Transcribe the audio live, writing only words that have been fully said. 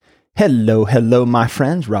Hello, my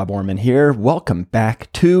friends. Rob Orman here. Welcome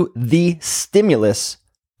back to the Stimulus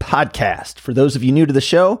Podcast. For those of you new to the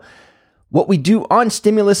show, what we do on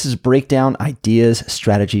Stimulus is break down ideas,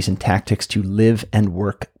 strategies, and tactics to live and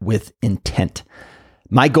work with intent.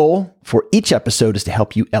 My goal for each episode is to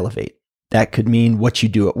help you elevate. That could mean what you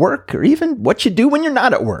do at work or even what you do when you're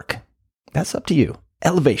not at work. That's up to you.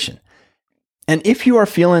 Elevation. And if you are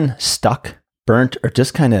feeling stuck, burnt, or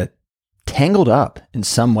just kind of tangled up in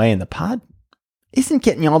some way and the pod isn't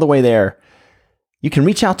getting you all the way there, you can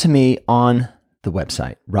reach out to me on the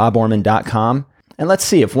website, roborman.com, and let's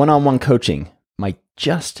see if one-on-one coaching might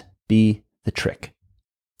just be the trick.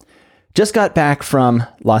 Just got back from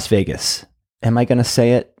Las Vegas. Am I going to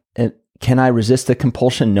say it? Can I resist the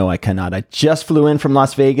compulsion? No, I cannot. I just flew in from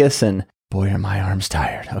Las Vegas and boy, are my arms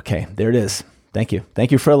tired. Okay, there it is. Thank you.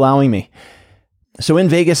 Thank you for allowing me. So in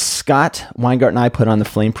Vegas, Scott Weingart and I put on the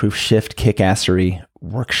Flameproof Shift Kickassery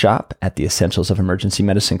workshop at the Essentials of Emergency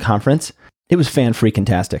Medicine conference. It was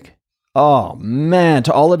fan-freaking-tastic. Oh man,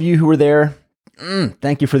 to all of you who were there,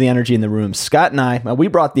 thank you for the energy in the room. Scott and I, well, we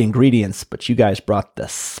brought the ingredients, but you guys brought the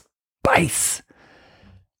spice.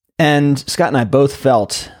 And Scott and I both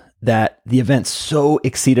felt that the event so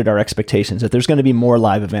exceeded our expectations that there's going to be more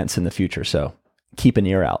live events in the future. So keep an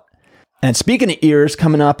ear out. And speaking of ears,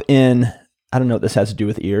 coming up in, I don't know what this has to do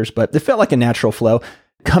with ears, but it felt like a natural flow.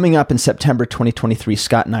 Coming up in September 2023,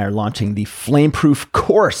 Scott and I are launching the Flameproof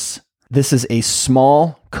course. This is a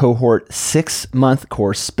small cohort 6-month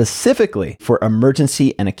course specifically for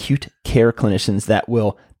emergency and acute care clinicians that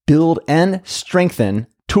will build and strengthen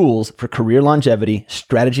tools for career longevity,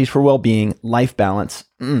 strategies for well-being, life balance,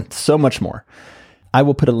 so much more. I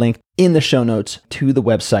will put a link in the show notes to the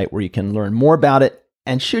website where you can learn more about it.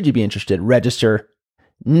 And should you be interested, register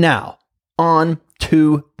now. On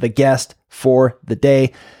to the guest for the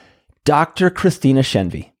day, Dr. Christina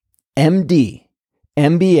Shenvi, MD,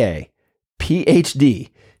 MBA, PhD.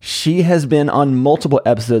 She has been on multiple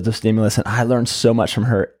episodes of Stimulus, and I learned so much from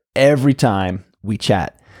her every time we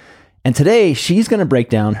chat. And today, she's going to break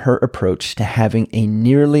down her approach to having a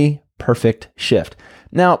nearly perfect shift.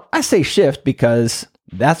 Now, I say shift because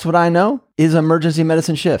that's what I know is emergency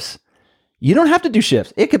medicine shifts. You don't have to do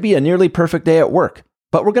shifts. It could be a nearly perfect day at work,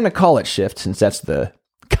 but we're going to call it shift since that's the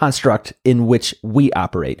construct in which we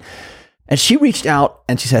operate. And she reached out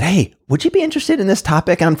and she said, hey, would you be interested in this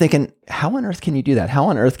topic? And I'm thinking, how on earth can you do that? How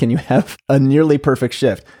on earth can you have a nearly perfect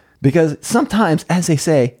shift? Because sometimes, as they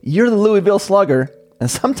say, you're the Louisville Slugger,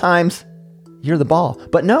 and sometimes you're the ball.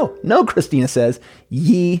 But no, Christina says,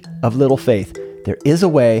 ye of little faith. There is a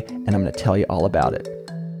way, and I'm going to tell you all about it.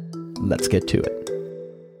 Let's get to it.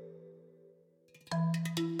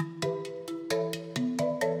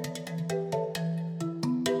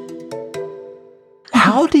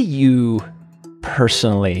 How do you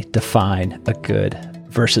personally define a good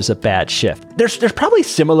versus a bad shift? There's probably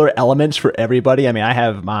similar elements for everybody. I mean, I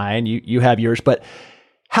have mine, you have yours, but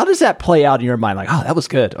how does that play out in your mind? Like, oh, that was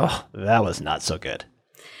good. Oh, that was not so good.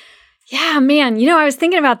 Yeah, man. I was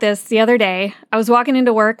thinking about this the other day. I was walking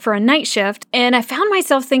into work for a night shift, and I found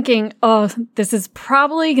myself thinking, oh, this is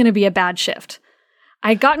probably going to be a bad shift.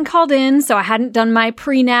 I'd gotten called in, so I hadn't done my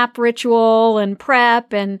pre-nap ritual and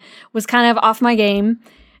prep and was kind of off my game.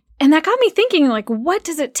 And that got me thinking, like, what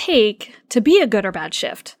does it take to be a good or bad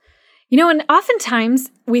shift? And oftentimes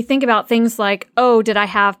we think about things like, oh, did I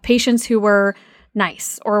have patients who were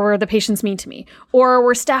nice, or were the patients mean to me, or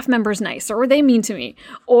were staff members nice, or were they mean to me,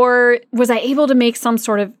 or was I able to make some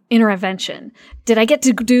sort of intervention? Did I get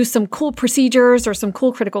to do some cool procedures or some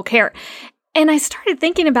cool critical care? And I started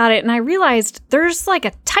thinking about it, and I realized there's like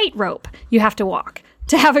a tightrope you have to walk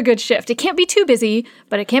to have a good shift. It can't be too busy,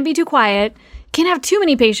 but it can't be too quiet. Can't have too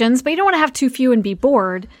many patients, but you don't want to have too few and be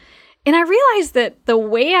bored. And I realized that the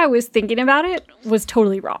way I was thinking about it was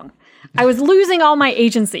totally wrong. I was losing all my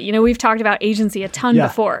agency. We've talked about agency a ton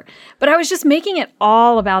before, but I was just making it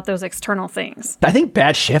all about those external things. I think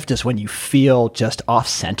bad shift is when you feel just off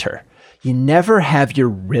center. You never have your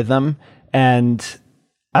rhythm. And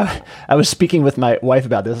I was speaking with my wife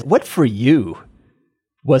about this. What for you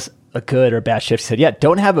was a good or bad shift? She said, yeah,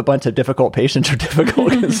 don't have a bunch of difficult patients or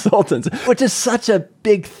difficult consultants, which is such a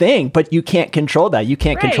big thing, but you can't control that. You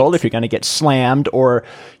can't control if you're going to get slammed or,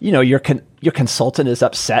 your consultant is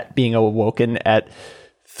upset being awoken at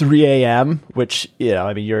 3 a.m., which,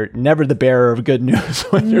 you're never the bearer of good news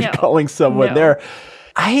when you're calling someone there.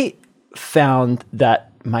 I found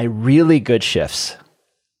that my really good shifts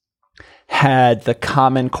had the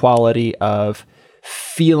common quality of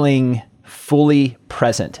feeling fully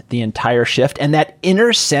present the entire shift. And that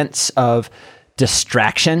inner sense of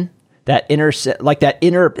distraction that inner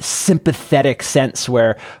sympathetic sense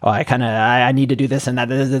where, I need to do this and that,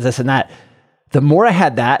 this and that. The more I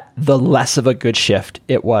had that, the less of a good shift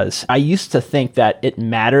it was. I used to think that it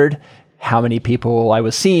mattered how many people I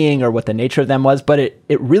was seeing or what the nature of them was, but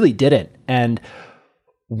it really didn't. And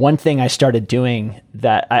one thing I started doing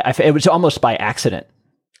that it was almost by accident.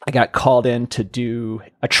 I got called in to do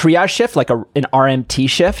a triage shift, like an RMT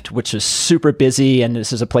shift, which was super busy. And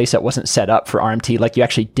this is a place that wasn't set up for RMT. Like you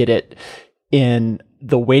actually did it in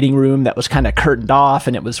the waiting room that was kind of curtained off,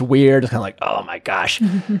 and it was weird. It's kind of like, oh my gosh.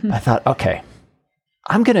 I thought, okay,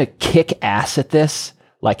 I'm going to kick ass at this.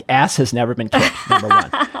 Like ass has never been kicked, number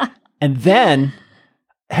one. And then,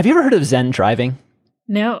 have you ever heard of Zen driving?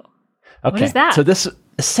 No. Okay. What is that? So this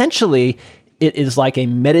essentially, it is like a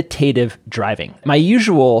meditative driving. My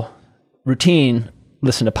usual routine,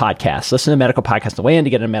 listen to podcasts, listen to medical podcasts, the way in to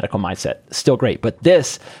get in a medical mindset, still great. But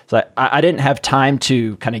this, so I didn't have time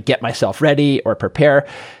to kind of get myself ready or prepare.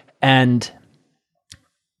 And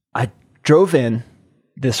I drove in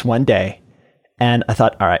this one day and I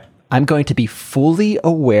thought, all right, I'm going to be fully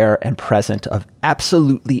aware and present of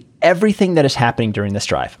absolutely everything that is happening during this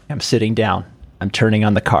drive. I'm sitting down, I'm turning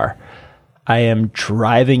on the car, I am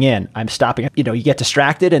driving in, I'm stopping. You get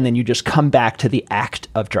distracted and then you just come back to the act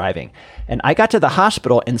of driving. And I got to the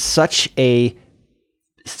hospital in such a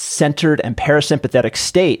centered and parasympathetic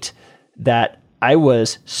state that I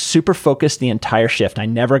was super focused the entire shift. I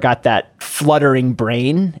never got that fluttering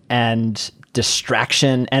brain and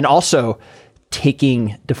distraction, and also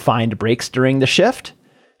taking defined breaks during the shift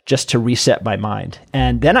just to reset my mind.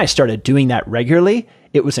 And then I started doing that regularly.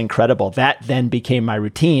 It was incredible. That then became my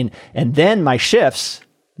routine. And then my shifts,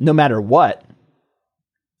 no matter what,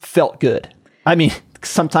 felt good. I mean,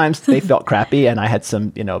 sometimes they felt crappy and I had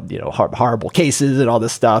some, horrible cases and all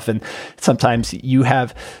this stuff. And sometimes you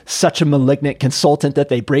have such a malignant consultant that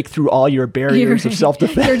they break through all your barriers of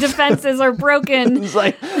self-defense. Your defenses are broken. It's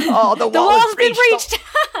like, oh, the wall's been breached.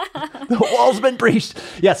 The wall's been breached.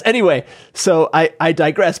 Yes. Anyway, so I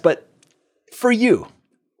digress. But for you,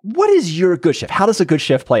 what is your good shift? How does a good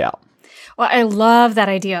shift play out? Well, I love that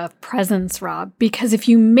idea of presence, Rob, because if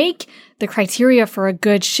you make the criteria for a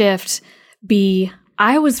good shift be,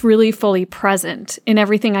 I was really fully present in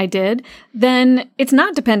everything I did, then it's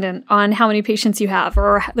not dependent on how many patients you have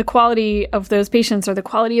or the quality of those patients or the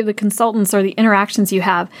quality of the consultants or the interactions you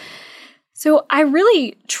have. So I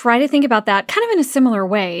really try to think about that kind of in a similar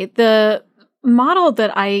way. The model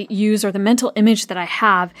that I use, or the mental image that I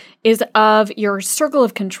have, is of your circle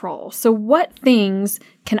of control. So what things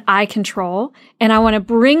can I control? And I want to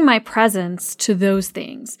bring my presence to those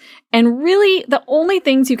things. And really, the only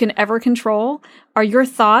things you can ever control are your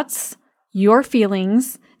thoughts, your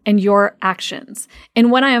feelings, and your actions.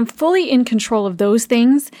 And when I am fully in control of those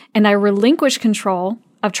things, and I relinquish control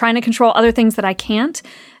of trying to control other things that I can't,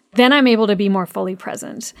 then I'm able to be more fully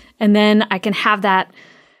present. And then I can have that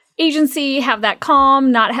agency, have that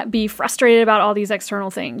calm, not be frustrated about all these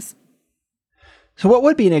external things. So what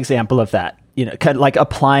would be an example of that? Kind of like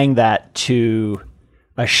applying that to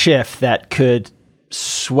a shift that could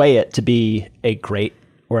sway it to be a great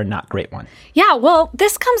or a not great one. Yeah, well,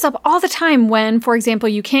 this comes up all the time when, for example,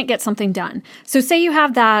 you can't get something done. So say you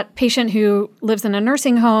have that patient who lives in a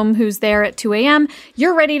nursing home who's there at 2 a.m.,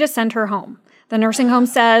 you're ready to send her home. The nursing home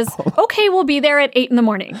says, okay, we'll be there at 8 in the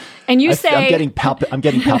morning. And you say... I'm getting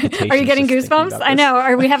palpitations. Are you getting goosebumps? I know.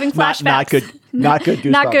 Are we having flashbacks? Not good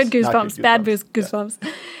goosebumps. Not good goosebumps. Bad goosebumps.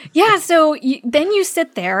 Yeah, so then you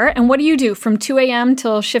sit there, and what do you do from 2 a.m.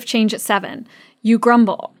 till shift change at 7? You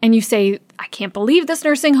grumble, and you say, I can't believe this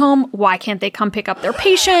nursing home. Why can't they come pick up their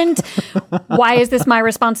patient? Why is this my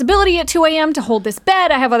responsibility at 2 a.m. to hold this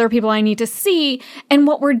bed? I have other people I need to see. And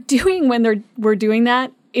what we're doing when we're doing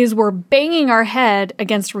that is we're banging our head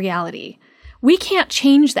against reality. We can't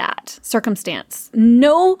change that circumstance.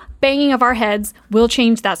 No banging of our heads will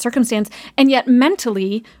change that circumstance. And yet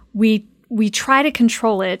mentally, we try to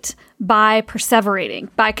control it by perseverating,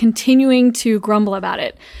 by continuing to grumble about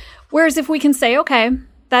it. Whereas if we can say, okay,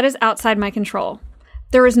 that is outside my control.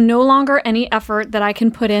 There is no longer any effort that I can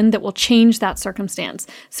put in that will change that circumstance.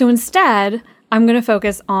 So instead, I'm going to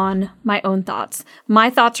focus on my own thoughts. My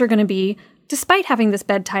thoughts are going to be, despite having this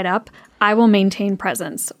bed tied up, I will maintain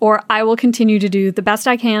presence, or I will continue to do the best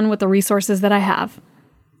I can with the resources that I have.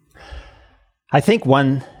 I think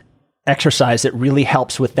one exercise that really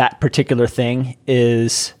helps with that particular thing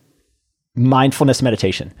is mindfulness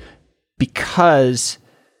meditation, because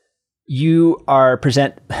you are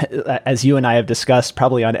present, as you and I have discussed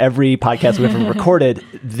probably on every podcast we've ever recorded,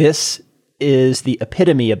 this is the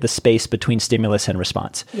epitome of the space between stimulus and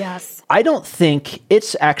response. Yes. I don't think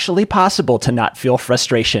it's actually possible to not feel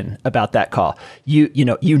frustration about that call. You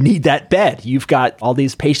need that bed. You've got all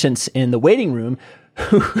these patients in the waiting room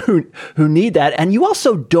who need that. And you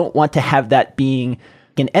also don't want to have that being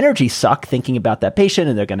an energy suck thinking about that patient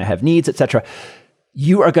and they're going to have needs, etc.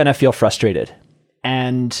 You are going to feel frustrated.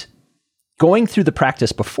 And going through the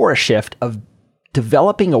practice before a shift of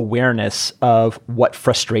developing awareness of what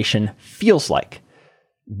frustration feels like,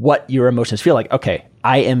 what your emotions feel like. Okay,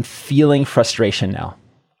 I am feeling frustration now.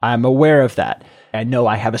 I'm aware of that. I know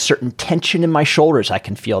I have a certain tension in my shoulders. I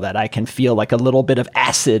can feel that. I can feel like a little bit of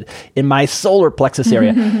acid in my solar plexus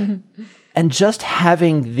area. And just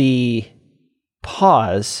having the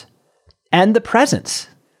pause and the presence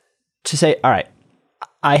to say, all right,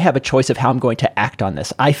 I have a choice of how I'm going to act on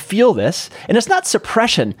this. I feel this. And it's not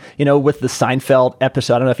suppression, with the Seinfeld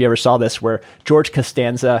episode. I don't know if you ever saw this, where George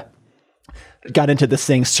Costanza got into this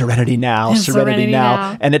thing, Serenity Now, Serenity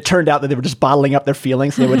Now. And it turned out that they were just bottling up their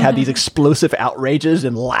feelings. They would have these explosive outrages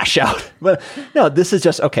and lash out. But no, this is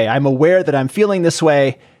just, okay, I'm aware that I'm feeling this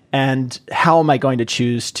way. And how am I going to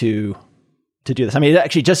choose to do this? I mean,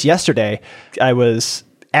 actually, just yesterday, I was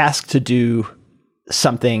asked to do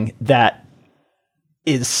something that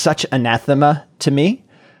is such anathema to me.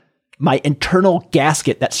 My internal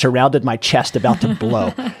gasket that surrounded my chest about to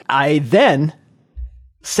blow. I then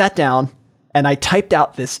sat down and I typed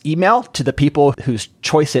out this email to the people whose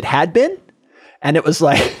choice it had been. And it was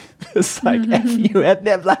like, F you, blah,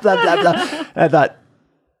 blah, blah, blah. I thought,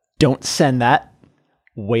 don't send that.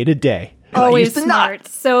 Wait a day. Always smart.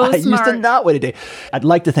 I used to not wait a day. I'd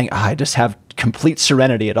like to think, I just have complete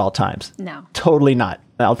serenity at all times. No. Totally not.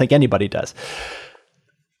 I don't think anybody does.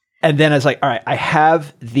 And then I was like, all right, I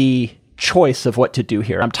have the choice of what to do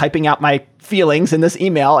here. I'm typing out my feelings in this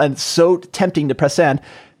email and it's so tempting to press send.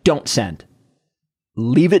 Don't send.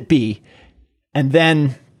 Leave it be. And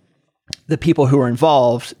then the people who were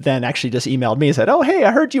involved then actually just emailed me and said, oh, hey,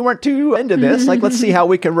 I heard you weren't too into this. Like, let's see how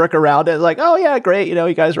we can work around it. Like, oh, yeah, great.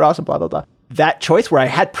 You guys are awesome, blah, blah, blah. That choice where I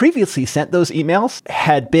had previously sent those emails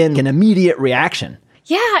had been an immediate reaction.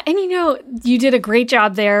 Yeah. And you did a great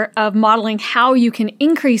job there of modeling how you can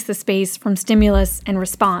increase the space from stimulus and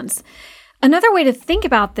response. Another way to think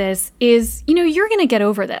about this is, you're going to get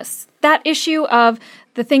over this. That issue of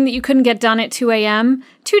the thing that you couldn't get done at 2 a.m.,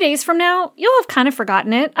 2 days from now, you'll have kind of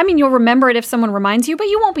forgotten it. I mean, you'll remember it if someone reminds you, but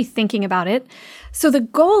you won't be thinking about it. So the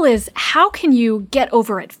goal is, how can you get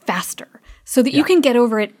over it faster? So that you can get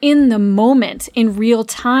over it in the moment, in real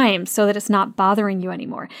time, so that it's not bothering you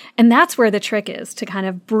anymore. And that's where the trick is, to kind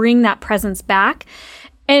of bring that presence back.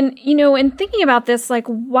 And, in thinking about this, like,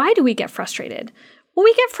 why do we get frustrated? Well,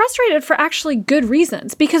 we get frustrated for actually good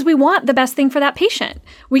reasons, because we want the best thing for that patient.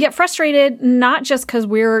 We get frustrated not just because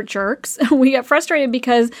we're jerks. We get frustrated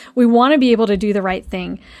because we want to be able to do the right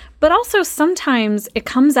thing. But also sometimes it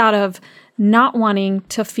comes out of not wanting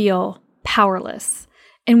to feel powerless.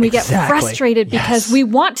 And we get frustrated because we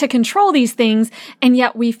want to control these things, and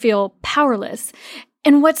yet we feel powerless.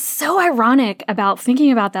 And what's so ironic about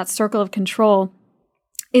thinking about that circle of control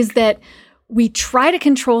is that we try to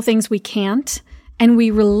control things we can't, and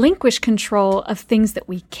we relinquish control of things that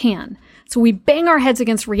we can. So we bang our heads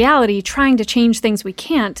against reality trying to change things we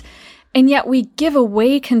can't, and yet we give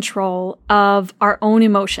away control of our own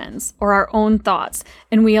emotions or our own thoughts,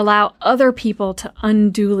 and we allow other people to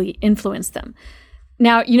unduly influence them.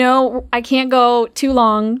 Now, I can't go too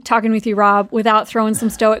long talking with you, Rob, without throwing some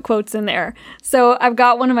Stoic quotes in there. So I've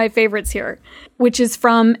got one of my favorites here, which is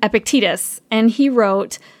from Epictetus. And he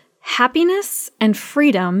wrote, "Happiness and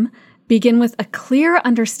freedom begin with a clear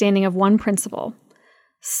understanding of one principle.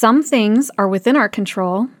 Some things are within our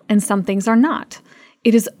control and some things are not.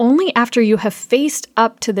 It is only after you have faced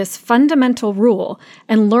up to this fundamental rule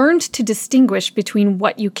and learned to distinguish between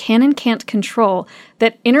what you can and can't control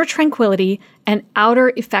that inner tranquility and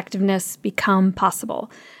outer effectiveness become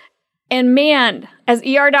possible." And man, as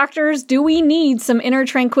ER doctors, do we need some inner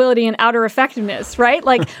tranquility and outer effectiveness, right?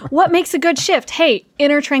 Like, what makes a good shift? Hey,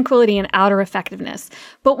 inner tranquility and outer effectiveness.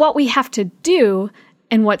 But what we have to do,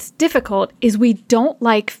 and what's difficult, is we don't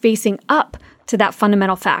like facing up to that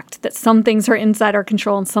fundamental fact that some things are inside our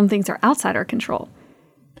control and some things are outside our control.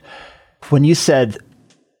 When you said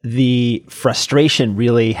the frustration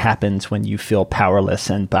really happens when you feel powerless,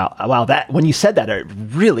 and when you said that, it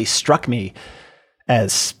really struck me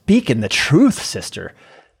as speaking the truth, sister,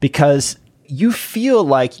 because you feel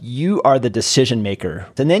like you are the decision maker.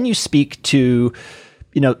 And then you speak to,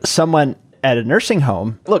 someone at a nursing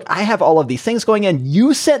home, look, I have all of these things going in.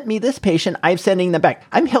 You sent me this patient. I'm sending them back.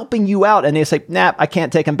 I'm helping you out. And they say, nah, I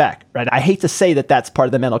can't take them back, right? I hate to say that that's part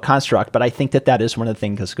of the mental construct, but I think that that is one of the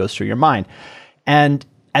things that goes through your mind. And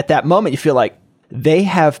at that moment, you feel like they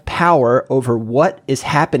have power over what is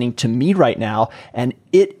happening to me right now. And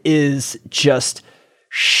it is just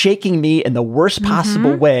shaking me in the worst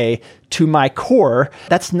possible way to my core.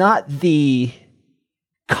 That's not the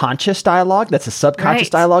conscious dialogue. That's a subconscious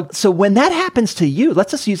dialogue. So when that happens to you,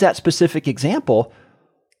 let's just use that specific example.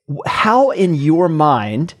 How in your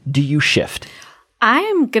mind do you shift?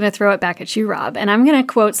 I'm going to throw it back at you, Rob, and I'm going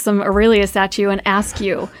to quote some Aurelius at you and ask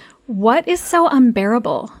you, what is so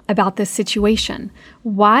unbearable about this situation?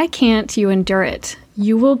 Why can't you endure it?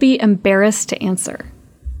 You will be embarrassed to answer.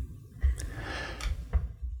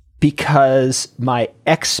 Because my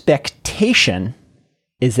expectation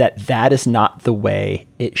is that that is not the way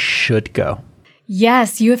it should go.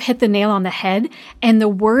 Yes, you have hit the nail on the head. And the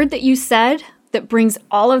word that you said that brings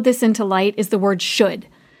all of this into light is the word should.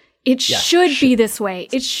 It should be this way.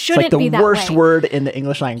 It shouldn't be that way. It's like the worst word in the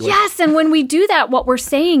English language. Yes, and when we do that, what we're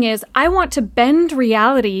saying is, I want to bend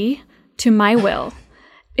reality to my will.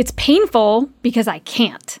 It's painful because I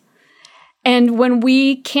can't. And when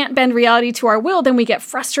we can't bend reality to our will, then we get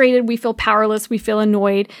frustrated, we feel powerless, we feel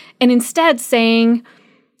annoyed. And instead saying,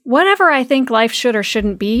 whatever I think life should or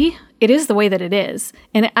shouldn't be, it is the way that it is.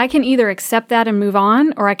 And I can either accept that and move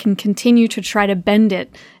on, or I can continue to try to bend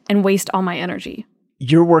it and waste all my energy.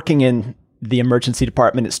 You're working in the emergency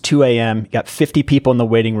department. It's 2 a.m. You got 50 people in the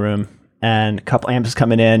waiting room and a couple ambulances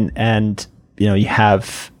coming in. And, you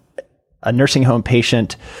have a nursing home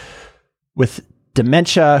patient with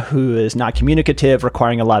dementia who is not communicative,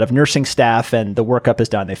 requiring a lot of nursing staff, and the workup is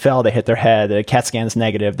done. They fell, they hit their head, the CAT scan is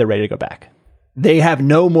negative, they're ready to go back. They have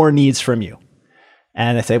no more needs from you.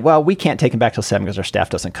 And they say, well, we can't take them back till 7 because our staff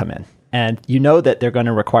doesn't come in. And you know that they're going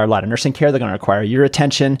to require a lot of nursing care. They're going to require your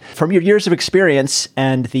attention. From your years of experience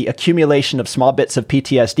and the accumulation of small bits of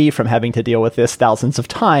PTSD from having to deal with this thousands of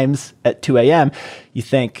times at 2 a.m., you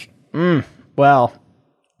think, well,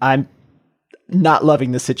 I'm not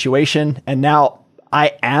loving the situation. And now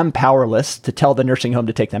I am powerless to tell the nursing home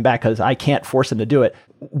to take them back because I can't force them to do it.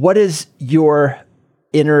 What is your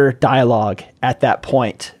inner dialogue at that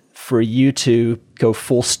point for you to go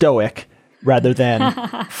full stoic rather than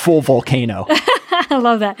full volcano? I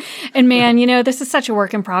love that. And man, this is such a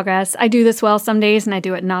work in progress. I do this well some days and I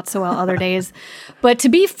do it not so well other days. But to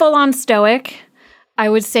be full on stoic, I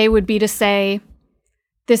would be to say,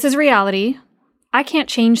 this is reality. I can't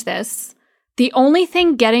change this. The only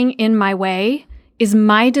thing getting in my way is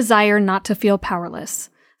my desire not to feel powerless.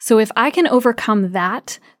 So if I can overcome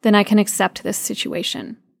that, then I can accept this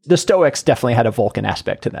situation. The Stoics definitely had a Vulcan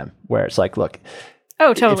aspect to them, where it's like, look,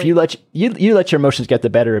 oh, totally. If you let your emotions get the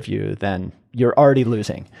better of you, then you're already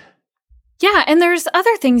losing. Yeah, and there's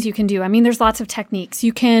other things you can do. I mean, there's lots of techniques.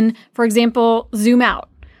 You can, for example, zoom out.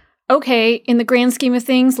 Okay, in the grand scheme of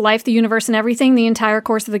things, life, the universe, and everything, the entire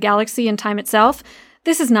course of the galaxy and time itself,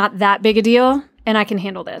 this is not that big a deal, and I can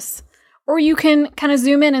handle this. Or you can kind of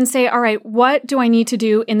zoom in and say, all right, what do I need to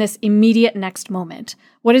do in this immediate next moment?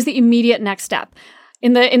 What is the immediate next step?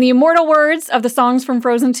 In the immortal words of the songs from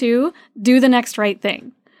Frozen 2, do the next right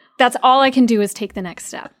thing. That's all I can do is take the next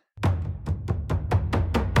step.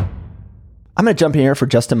 I'm going to jump in here for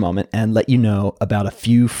just a moment and let you know about a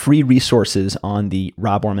few free resources on the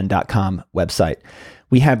robworman.com website.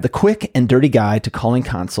 We have the quick and dirty guide to calling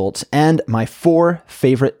consults and my 4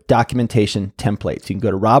 favorite documentation templates. You can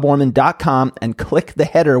go to robworman.com and click the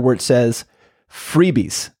header where it says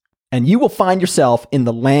freebies, and you will find yourself in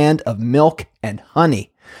the land of milk and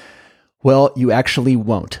honey. Well, you actually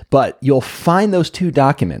won't, but you'll find those 2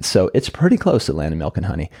 documents. So it's pretty close to land of milk and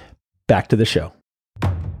honey. Back to the show.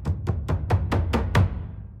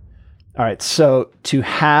 All right. So to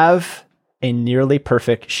have a nearly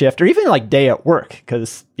perfect shift, or even like day at work,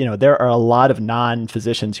 because, there are a lot of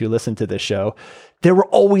non-physicians who listen to this show, there will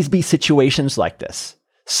always be situations like this.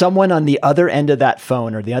 Someone on the other end of that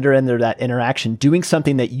phone or the other end of that interaction doing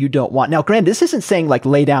something that you don't want. Now, granted, this isn't saying like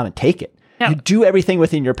lay down and take it. No. You do everything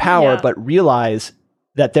within your power, but realize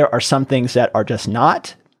that there are some things that are just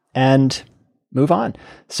not, and move on.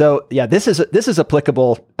 So yeah, this is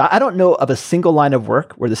applicable. I don't know of a single line of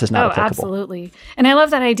work where this is not applicable. Absolutely. And I love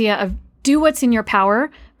that idea of do what's in your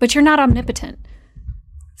power, but you're not omnipotent.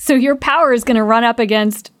 So your power is going to run up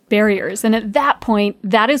against barriers. And at that point,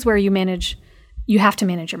 that is where you have to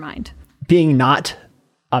manage your mind. Being not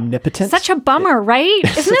omnipotent. Such a bummer,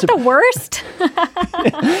 right? Isn't it the worst?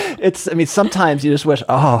 Sometimes you just wish,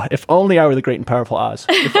 if only I were the great and powerful Oz.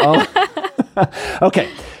 Okay.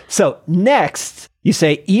 So next, You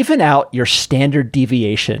say, even out your standard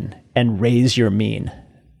deviation and raise your mean.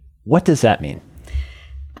 What does that mean?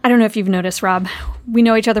 I don't know if you've noticed, Rob. We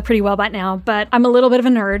know each other pretty well by now, but I'm a little bit of a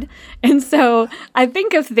nerd. And so I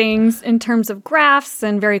think of things in terms of graphs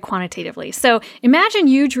and very quantitatively. So imagine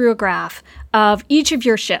you drew a graph of each of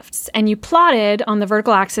your shifts and you plotted on the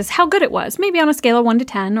vertical axis how good it was, maybe on a scale of 1 to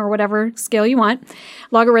 10 or whatever scale you want.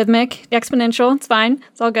 Logarithmic, exponential, it's fine.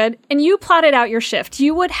 It's all good. And you plotted out your shift.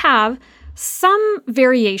 You would have some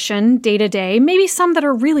variation day to day, maybe some that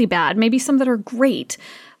are really bad, maybe some that are great,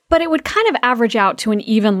 but it would kind of average out to an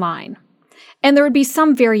even line. And there would be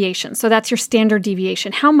some variation. So that's your standard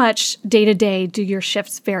deviation. How much day to day do your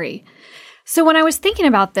shifts vary? So when I was thinking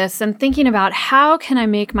about this and thinking about how can I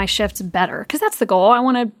make my shifts better, because that's the goal. I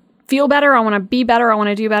want to feel better. I want to be better. I want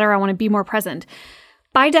to do better. I want to be more present.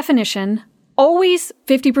 By definition, always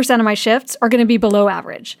 50% of my shifts are going to be below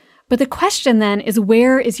average. But the question then is,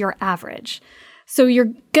 where is your average? So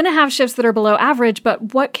you're going to have shifts that are below average,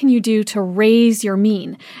 but what can you do to raise your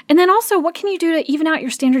mean? And then also, what can you do to even out your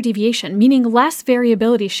standard deviation, meaning less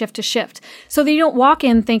variability shift to shift, so that you don't walk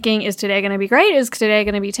in thinking, is today going to be great? Is today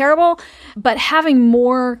going to be terrible? But having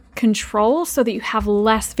more control so that you have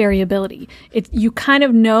less variability. You kind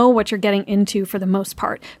of know what you're getting into for the most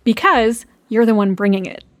part because you're the one bringing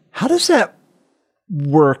it. How does that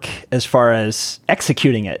work as far as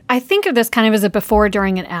executing it? I think of this kind of as a before,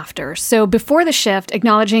 during, and after. So before the shift,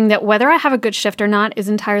 acknowledging that whether I have a good shift or not is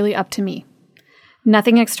entirely up to me.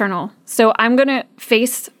 Nothing external. So I'm going to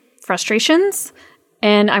face frustrations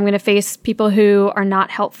and I'm going to face people who are not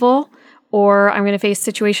helpful, or I'm going to face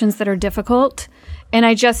situations that are difficult. And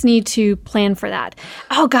I just need to plan for that.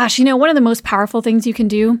 Oh gosh, one of the most powerful things you can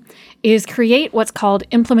do is create what's called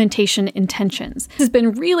implementation intentions. This has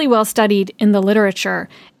been really well studied in the literature,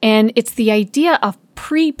 and it's the idea of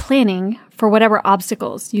pre-planning for whatever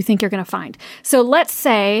obstacles you think you're going to find. So let's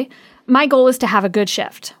say my goal is to have a good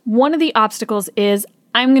shift. One of the obstacles is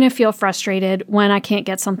I'm going to feel frustrated when I can't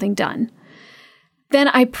get something done. Then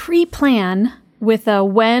I pre-plan with a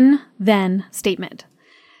when-then statement.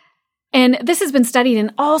 And this has been studied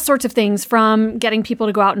in all sorts of things, from getting people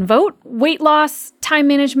to go out and vote, weight loss, time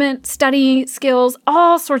management, study skills,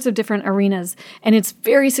 all sorts of different arenas. And it's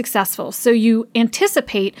very successful. So you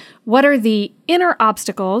anticipate what are the inner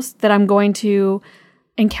obstacles that I'm going to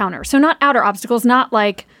encounter. So not outer obstacles, not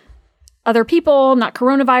like other people, not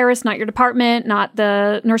coronavirus, not your department, not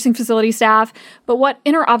the nursing facility staff, but what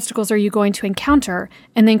inner obstacles are you going to encounter?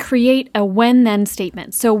 And then create a when-then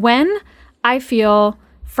statement. So when I feel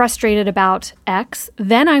frustrated about X,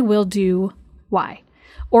 then I will do Y.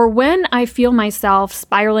 Or when I feel myself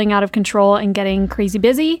spiraling out of control and getting crazy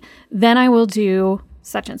busy, then I will do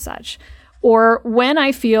such and such. Or when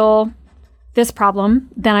I feel this problem,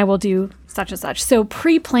 then I will do such and such. So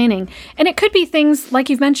pre-planning. And it could be things like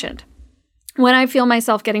you've mentioned. When I feel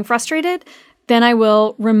myself getting frustrated, then I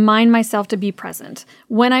will remind myself to be present.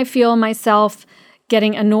 When I feel myself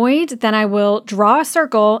getting annoyed, then I will draw a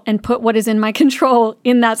circle and put what is in my control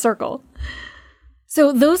in that circle.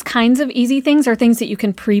 So those kinds of easy things are things that you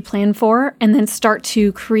can pre-plan for and then start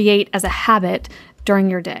to create as a habit during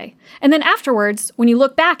your day. And then afterwards, when you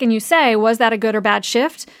look back and you say, was that a good or bad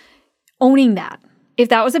shift? Owning that. If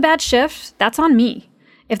that was a bad shift, that's on me.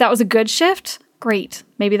 If that was a good shift, great.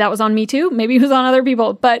 Maybe that was on me too. Maybe it was on other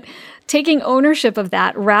people. But taking ownership of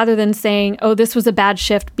that rather than saying, oh, this was a bad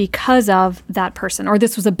shift because of that person, or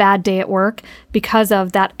this was a bad day at work because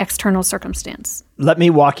of that external circumstance. Let me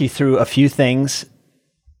walk you through a few things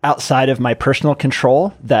outside of my personal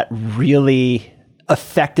control that really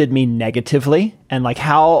affected me negatively. And like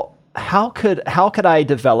how could I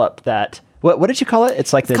develop that? What did you call it?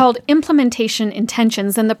 It's called implementation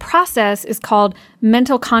intentions. And the process is called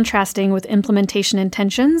mental contrasting with implementation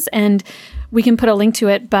intentions. And we can put a link to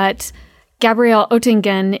it, but Gabrielle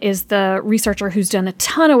Oettingen is the researcher who's done a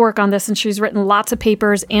ton of work on this, and she's written lots of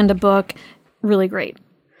papers and a book. Really great.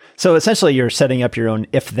 So essentially you're setting up your own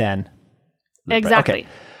if-then. Exactly. Okay.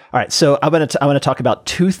 All right. So I'm going to talk about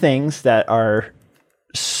two things that are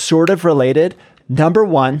sort of related. Number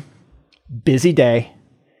one, busy day.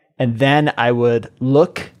 And then I would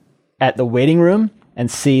look at the waiting room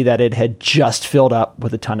and see that it had just filled up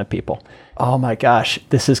with a ton of people. Oh my gosh,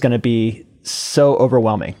 this is going to be so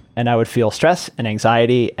overwhelming. And I would feel stress and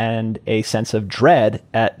anxiety and a sense of dread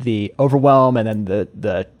at the overwhelm, and then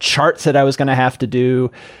the charts that I was going to have to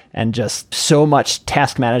do, and just so much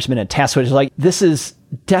task management and task switch. Like, this is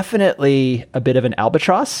definitely a bit of an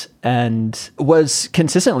albatross, and was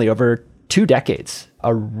consistently over 2 decades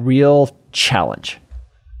a real challenge.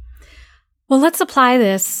 Well, let's apply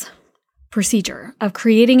this procedure of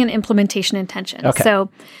creating an implementation intention. Okay. So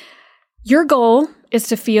Your goal is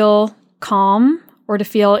to feel calm or to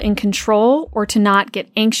feel in control or to not get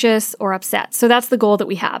anxious or upset. So that's the goal that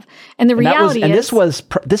we have. And the reality is...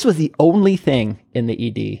 this was the only thing in the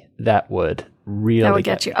ED that would really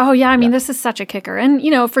get you. Oh, yeah. I mean, this is such a kicker. And,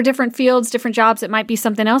 for different fields, different jobs, it might be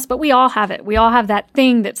something else, but we all have it. We all have that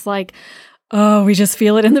thing that's like, oh, we just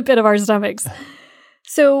feel it in the pit of our stomachs.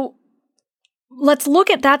 So let's look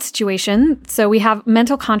at that situation. So we have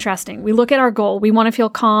mental contrasting. We look at our goal. We want to feel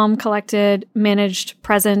calm, collected, managed,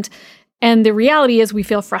 present. And the reality is we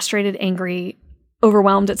feel frustrated, angry,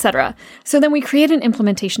 overwhelmed, etc. So then we create an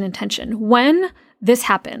implementation intention. When this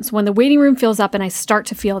happens, when the waiting room fills up and I start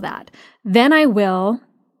to feel that, then I will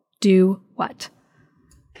do what?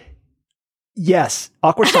 Yes.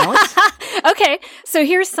 Awkward silence. Okay. So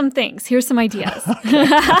here's some things. Here's some ideas.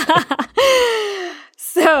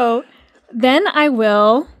 So then I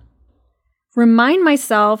will remind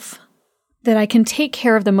myself that I can take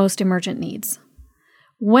care of the most emergent needs.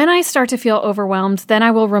 When I start to feel overwhelmed, then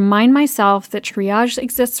I will remind myself that triage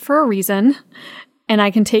exists for a reason, and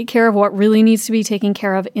I can take care of what really needs to be taken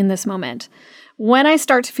care of in this moment. When I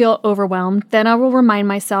start to feel overwhelmed, then I will remind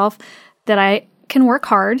myself that I can work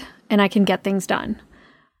hard and I can get things done.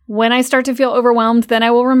 When I start to feel overwhelmed, then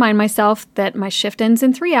I will remind myself that my shift ends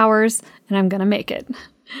in 3 hours and I'm going to make it.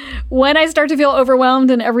 When I start to feel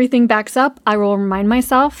overwhelmed and everything backs up, I will remind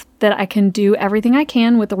myself that I can do everything I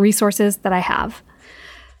can with the resources that I have.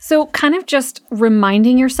 So kind of just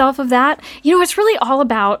reminding yourself of that. It's really all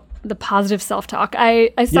about the positive self-talk. I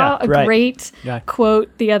saw a great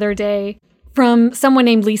quote the other day from someone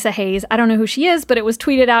named Lisa Hayes. I don't know who she is, but it was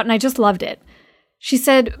tweeted out and I just loved it. She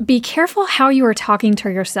said, "Be careful how you are talking to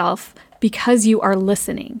yourself because you are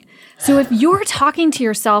listening." So if you're talking to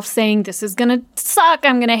yourself saying, this is going to suck,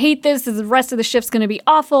 I'm going to hate this, the rest of the shift's going to be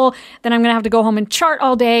awful, then I'm going to have to go home and chart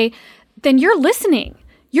all day, then you're listening.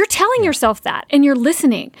 You're telling yourself that and you're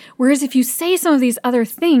listening. Whereas if you say some of these other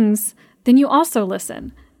things, then you also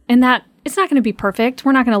listen. And that it's not going to be perfect.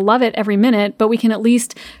 We're not going to love it every minute, but we can at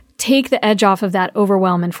least take the edge off of that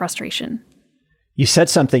overwhelm and frustration. You said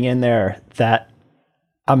something in there that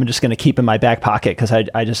I'm just going to keep in my back pocket because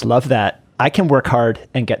I just love that. I can work hard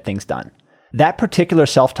and get things done. That particular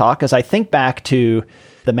self-talk, as I think back to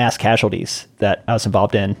the mass casualties that I was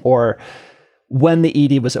involved in, or when the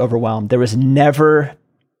ED was overwhelmed, there was never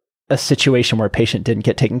a situation where a patient didn't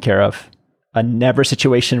get taken care of, never a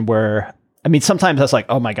situation where, sometimes I was like,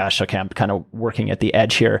 oh my gosh, okay, I'm kind of working at the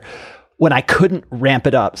edge here. When I couldn't ramp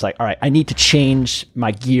it up, it's like, all right, I need to change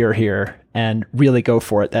my gear here and really go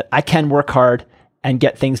for it, that I can work hard and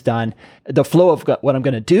get things done. The flow of what I'm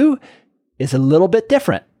going to do is a little bit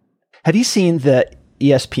different. Have you seen the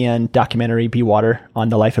ESPN documentary Be Water on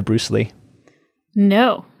the life of Bruce Lee?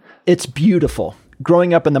 No. It's beautiful.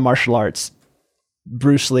 Growing up in the martial arts,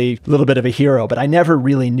 Bruce Lee, a little bit of a hero, but I never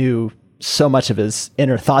really knew so much of his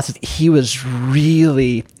inner thoughts. He was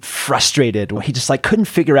really frustrated. He just couldn't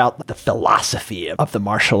figure out the philosophy of the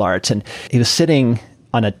martial arts. And he was sitting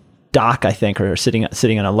on a dock, I think, or sitting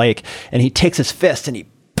on a lake, and he takes his fist and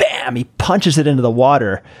he punches it into the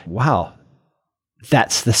water. Wow.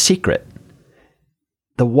 That's the secret.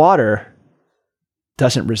 The water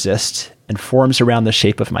doesn't resist and forms around the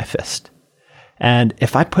shape of my fist. And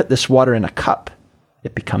if I put this water in a cup,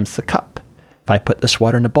 it becomes the cup. If I put this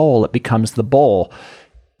water in a bowl, it becomes the bowl.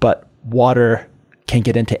 But water can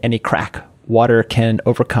get into any crack. Water can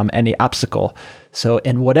overcome any obstacle. So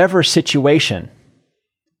in whatever situation,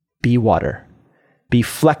 be water. Be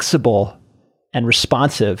flexible and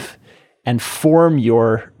responsive and form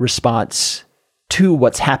your response to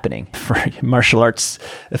what's happening. For martial arts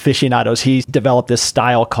aficionados, he's developed this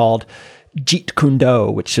style called Jeet Kune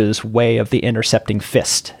Do, which is way of the intercepting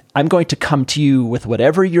fist. I'm going to come to you with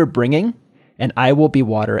whatever you're bringing, and I will be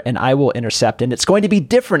water, and I will intercept. And it's going to be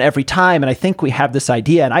different every time. And I think we have this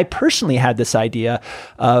idea, and I personally had this idea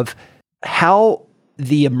of how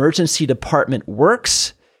the emergency department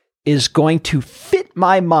works is going to fit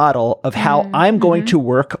my model of how I'm going to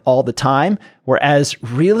work all the time. Whereas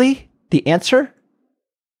really the answer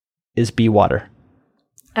is be water.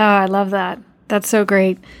 Oh, I love that. That's so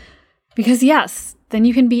great. Because yes, then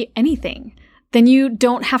you can be anything. Then you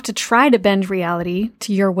don't have to try to bend reality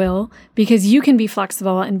to your will because you can be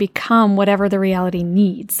flexible and become whatever the reality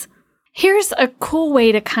needs. Here's a cool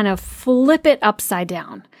way to kind of flip it upside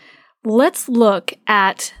down. Let's look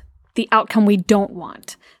at the outcome we don't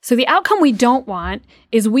want. So the outcome we don't want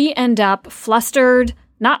is we end up flustered,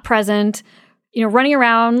 not present, running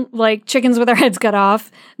around like chickens with our heads cut off,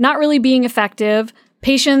 not really being effective,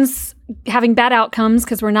 patients having bad outcomes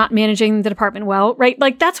because we're not managing the department well, right?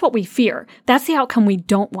 That's what we fear. That's the outcome we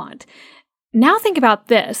don't want. Now think about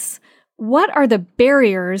this. what are the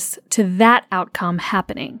barriers to that outcome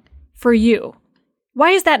happening for you?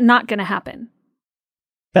 Why is that not going to happen?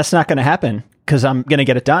 That's not going to happen because I'm going to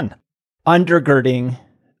get it done. Undergirding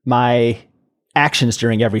my actions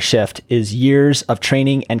during every shift is years of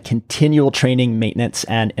training and continual training, maintenance,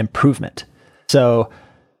 and improvement. So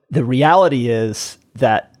the reality is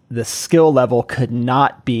that the skill level could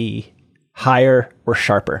not be higher or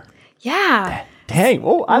sharper. Yeah. Dang.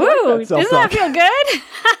 Oh, I like that self-talk. Doesn't that feel good?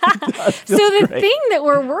 So the thing that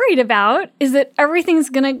we're worried about is that everything's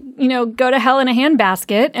going to, go to hell in a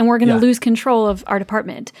handbasket and we're going to lose control of our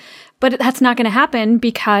department. But that's not going to happen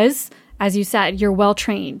because, as you said, you're well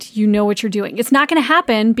trained. You know what you're doing. It's not going to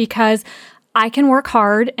happen because I can work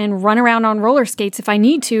hard and run around on roller skates if I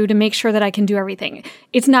need to make sure that I can do everything.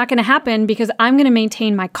 It's not going to happen because I'm going to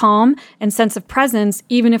maintain my calm and sense of presence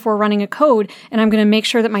even if we're running a code, and I'm going to make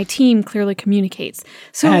sure that my team clearly communicates.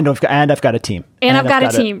 So, and I've got a team. And I've got a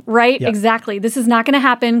team, right? Yeah. Exactly. This is not going to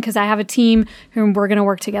happen because I have a team whom we're going to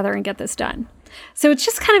work together and get this done. So it's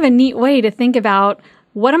just kind of a neat way to think about,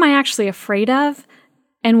 what am I actually afraid of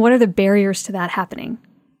and what are the barriers to that happening?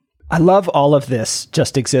 I love all of this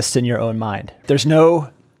just exists in your own mind. There's no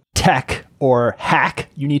tech or hack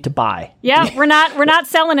you need to buy. Yeah, we're not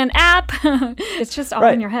selling an app. It's just all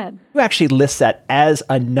in your head. You actually list that as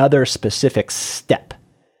another specific step.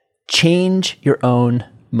 Change your own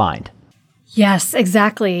mind. Yes,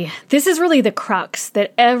 exactly. This is really the crux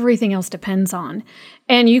that everything else depends on.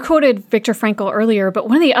 And you quoted Viktor Frankl earlier, but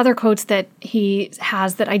one of the other quotes that he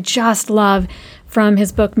has that I just love from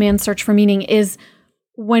his book, Man's Search for Meaning, is,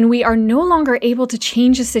 when we are no longer able to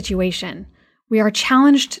change a situation, we are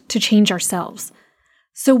challenged to change ourselves.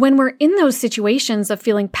 So when we're in those situations of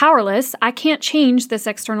feeling powerless, I can't change this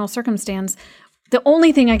external circumstance. The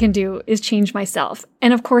only thing I can do is change myself.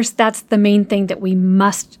 And of course, that's the main thing that we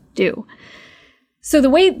must do. So the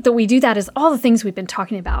way that we do that is all the things we've been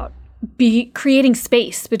talking about. Be creating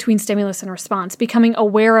space between stimulus and response, becoming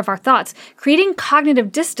aware of our thoughts, creating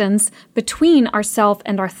cognitive distance between ourself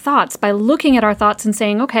and our thoughts by looking at our thoughts and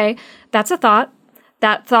saying, okay, that's a thought.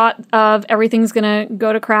 That thought of everything's going to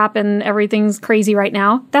go to crap and everything's crazy right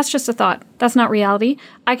now, that's just a thought. That's not reality.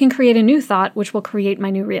 I can create a new thought, which will create my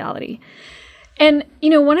new reality. And,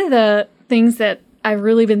 one of the things that I've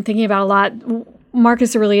really been thinking about a lot,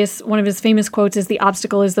 Marcus Aurelius, one of his famous quotes is, "The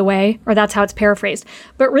obstacle is the way," or that's how it's paraphrased.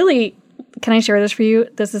 But really, can I share this for you?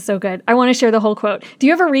 This is so good. I want to share the whole quote. Do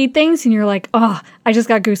you ever read things and you're like, oh, I just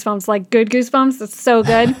got goosebumps, like good goosebumps? It's so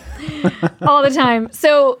good. All the time.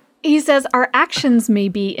 So he says, our actions may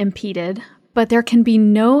be impeded, but there can be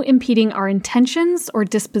no impeding our intentions or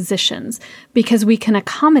dispositions because we can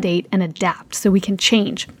accommodate and adapt, so we can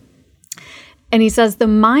change. And he says, the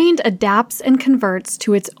mind adapts and converts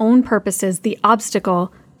to its own purposes the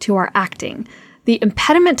obstacle to our acting. The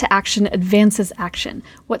impediment to action advances action.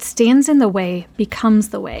 What stands in the way becomes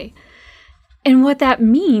the way. And what that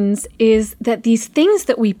means is that these things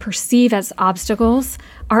that we perceive as obstacles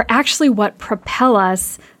are actually what propel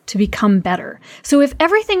us to become better. So if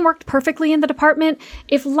everything worked perfectly in the department,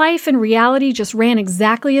 if life and reality just ran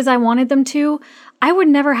exactly as I wanted them to, I would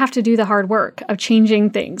never have to do the hard work of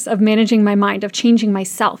changing things, of managing my mind, of changing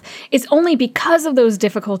myself. It's only because of those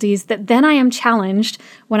difficulties that then I am challenged,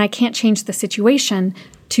 when I can't change the situation,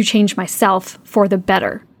 to change myself for the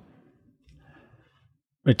better.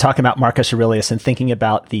 We're talking about Marcus Aurelius and thinking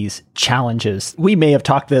about these challenges. We may have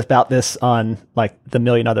talked about this on like the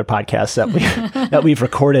million other podcasts that we've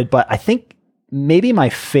recorded, but I think maybe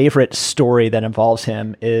my favorite story that involves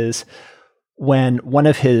him is when one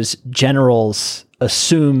of his generals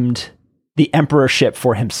assumed the emperorship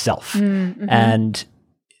for himself. Mm-hmm. And,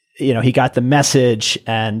 he got the message,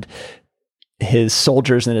 and his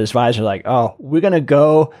soldiers and his advisors were like, oh, we're going to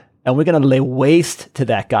go and we're going to lay waste to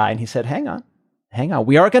that guy. And he said, hang on.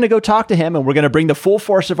 We are going to go talk to him and we're going to bring the full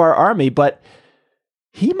force of our army, but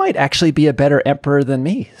he might actually be a better emperor than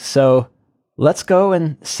me. So let's go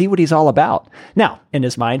and see what he's all about. Now, in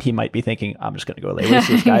his mind, he might be thinking, I'm just going to go lay waste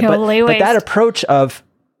to this guy. But that approach of,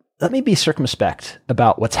 let me be circumspect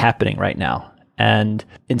about what's happening right now. And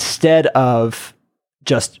instead of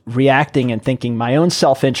just reacting and thinking my own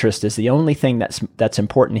self-interest is the only thing that's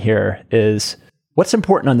important here, is what's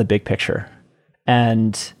important on the big picture.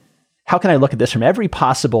 And how can I look at this from every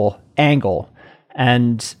possible angle?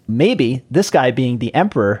 And maybe this guy being the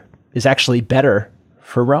emperor is actually better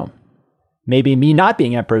for Rome. Maybe me not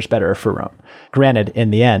being emperor is better for Rome. Granted,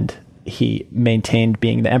 in the end, he maintained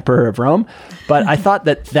being the emperor of Rome. But I thought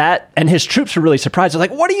that, and his troops were really surprised. They're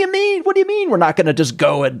like, what do you mean? What do you mean we're not going to just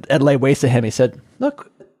go and lay waste to him? He said,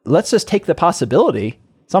 look, let's just take the possibility.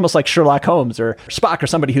 It's almost like Sherlock Holmes or Spock or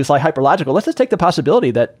somebody who's like hyperlogical. Let's just take the possibility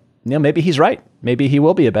that maybe he's right. Maybe he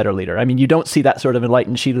will be a better leader. I mean, you don't see that sort of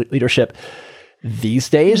enlightened leadership these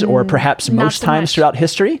days, or perhaps most times throughout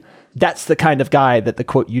history. That's the kind of guy that the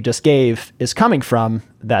quote you just gave is coming from,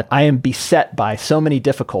 that I am beset by so many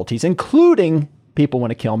difficulties, including people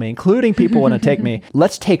want to kill me, including people want to take me.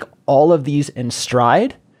 Let's take all of these in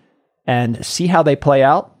stride and see how they play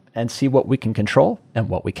out and see what we can control and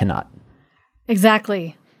what we cannot.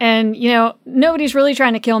 Exactly. And, nobody's really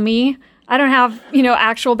trying to kill me. I don't have,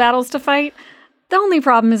 actual battles to fight. The only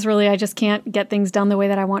problem is really I just can't get things done the way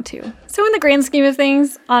that I want to. So in the grand scheme of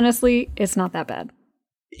things, honestly, it's not that bad.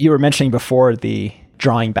 You were mentioning before the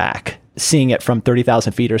drawing back, seeing it from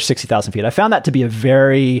 30,000 feet or 60,000 feet. I found that to be a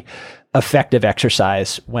very effective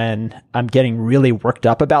exercise when I'm getting really worked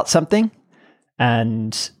up about something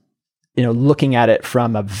and, looking at it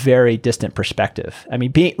from a very distant perspective. I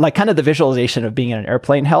mean, being like kind of the visualization of being in an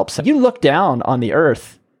airplane helps. You look down on the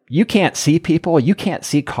earth, you can't see people, you can't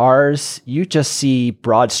see cars, you just see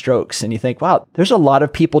broad strokes. And you think, wow, there's a lot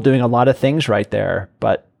of people doing a lot of things right there.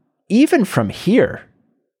 But even from here,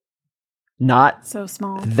 not so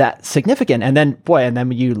small, that significant. And then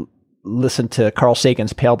when you listen to Carl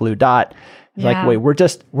Sagan's Pale Blue Dot, like, wait, we're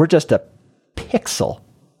just a pixel.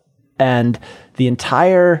 And the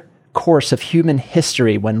entire course of human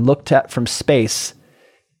history, when looked at from space,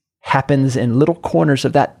 happens in little corners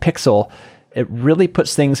of that pixel. It really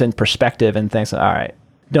puts things in perspective and thinks, all right,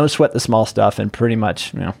 don't sweat the small stuff, and pretty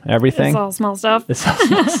much, everything. It's all small stuff. It's all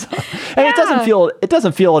small stuff. And it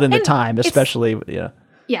doesn't feel it in the time, especially,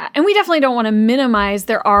 Yeah, and we definitely don't want to minimize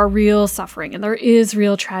there are real suffering and there is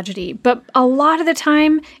real tragedy. But a lot of the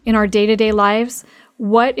time in our day-to-day lives,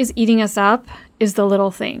 what is eating us up is the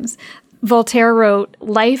little things. Voltaire wrote,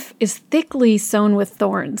 "Life is thickly sown with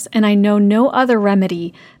thorns, and I know no other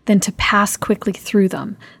remedy than to pass quickly through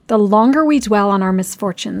them. The longer we dwell on our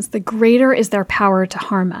misfortunes, the greater is their power to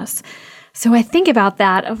harm us." So I think about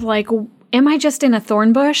that of like, am I just in a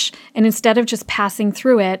thorn bush? And instead of just passing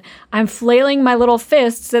through it, I'm flailing my little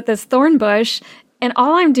fists at this thorn bush, and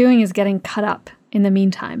all I'm doing is getting cut up in the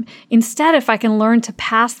meantime. Instead, if I can learn to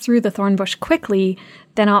pass through the thorn bush quickly,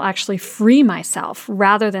 then I'll actually free myself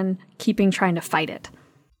rather than trying to fight it.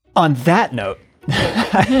 On that note,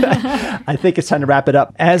 I think it's time to wrap it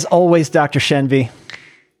up. As always, Dr. Shenvi,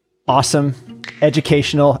 awesome,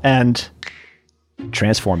 educational, and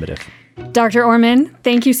transformative. Dr. Orman,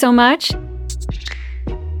 thank you so much.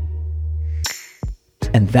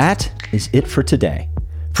 And that is it for today.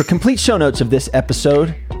 For complete show notes of this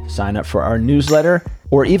episode, sign up for our newsletter,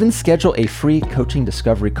 or even schedule a free coaching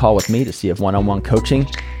discovery call with me to see if one-on-one coaching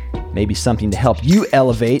may be something to help you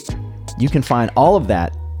elevate. You can find all of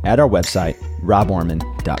that at our website,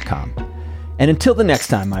 roborman.com. And until the next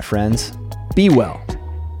time, my friends, be well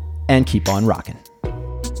and keep on rocking.